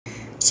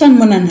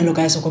Sanibonani, hello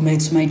guys, welcome back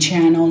to my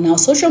channel. Now,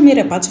 social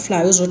media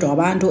butterfly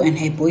Wabantu and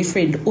her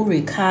boyfriend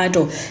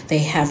RICARDO, they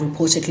have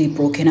reportedly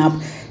broken up.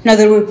 Now,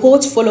 the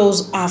report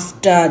follows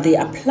after they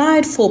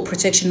applied for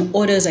protection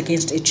orders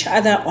against each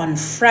other on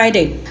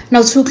Friday.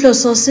 Now, two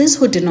close sources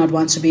who did not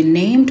want to be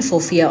named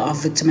for fear of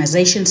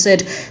victimization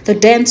said the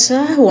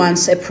dancer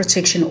wants a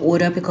protection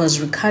order because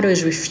RICARDO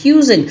is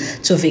refusing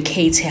to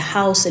vacate her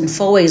house in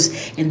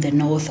Fourways in the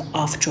north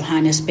of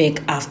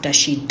Johannesburg after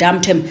she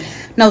dumped him.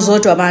 Now,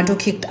 Wabantu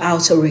kicked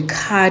out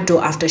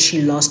RICARDO after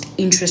she lost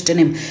interest in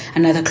him.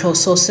 Another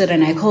close source said,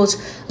 and I quote,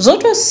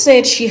 Zodwa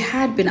said she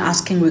had been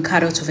asking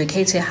RICARDO to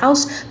vacate her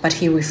house, but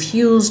he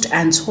refused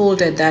and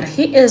told her that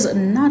he is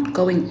not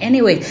going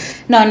anywhere.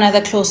 Now,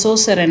 another close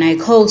source said, and I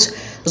quote,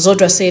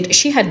 Zodwa said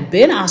she had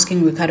been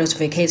asking RICARDO to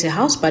vacate her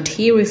house, but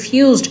he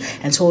refused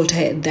and told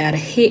her that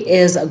he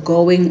is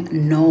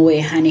going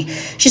nowhere, honey.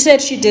 She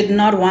said she did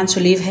not want to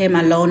leave him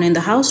alone in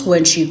the house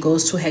when she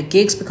goes to her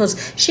gigs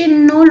because she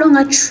no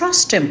longer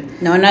trusts him.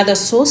 Now, another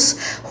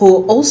source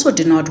who also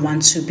did not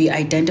want to be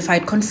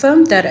identified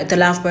confirmed that the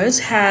lovebirds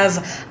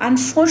have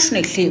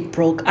unfortunately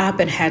broke up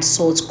and had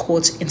sought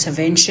court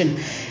intervention.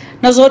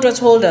 Now, Zodwa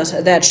told us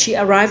that she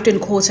arrived in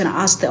court and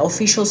asked the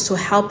officials to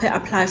help her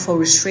apply for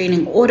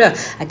restraining order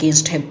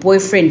against her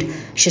boyfriend.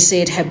 She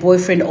said her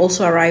boyfriend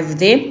also arrived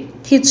there.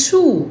 He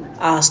too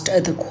asked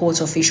the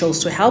court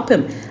officials to help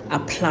him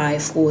apply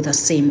for the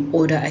same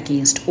order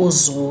against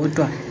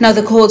Zodwa. Now,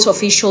 the court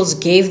officials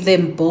gave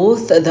them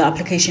both the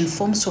application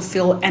forms to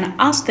fill and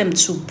asked them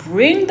to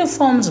bring the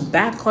forms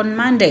back on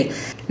Monday.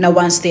 Now,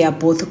 once they are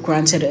both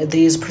granted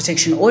these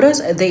protection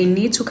orders, they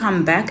need to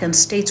come back and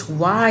state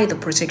why the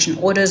protection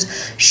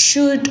orders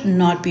should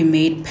not be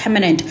made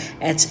permanent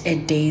at a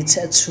date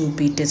to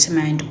be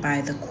determined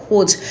by the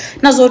court.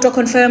 Now, Zodwa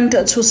confirmed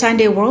to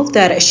Sunday World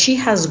that she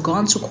has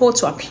gone to court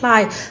to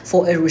apply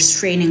for a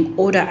restraining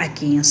order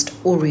against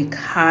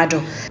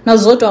RICARDO. Now,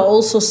 Zodwa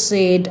also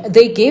said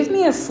they gave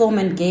me a form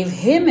and gave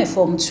him a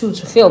form too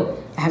to fill.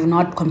 I have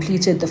not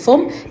completed the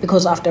form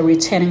because after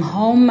returning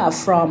home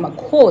from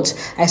court,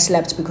 I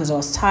slept because I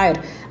was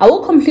tired. I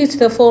will complete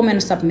the form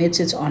and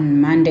submit it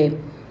on Monday.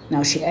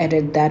 Now, she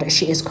added that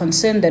she is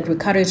concerned that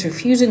RICARDO is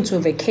refusing to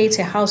vacate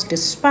her house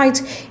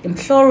despite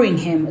imploring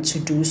him to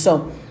do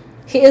so.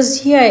 He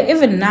is here,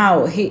 even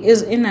now, he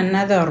is in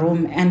another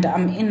room and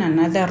I'm in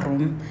another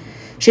room.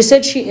 She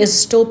said she is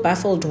still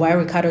baffled why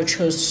RICARDO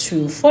chose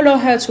to follow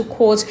her to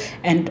court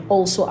and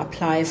also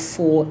apply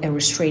for a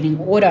restraining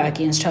order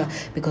against her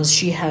because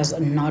she has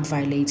not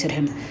violated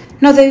him.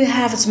 Now, there you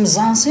have it,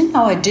 Mzansi.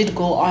 Now, I did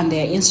go on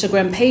their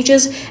Instagram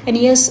pages, and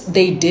yes,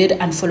 they did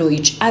unfollow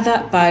each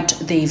other, but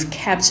they've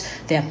kept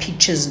their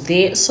pictures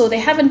there. So they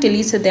haven't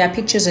deleted their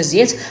pictures as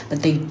yet,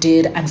 but they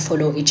did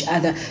unfollow each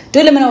other.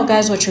 Do let me know,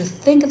 guys, what you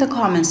think in the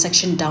comment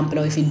section down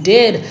below. If you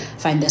did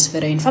find this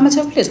video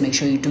informative, please make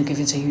sure you do give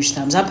it a huge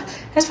thumbs up.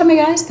 As for me,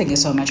 guys, thank you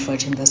so much for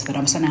watching this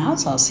video. I'm signing out,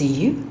 so I'll see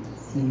you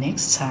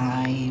next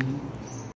time.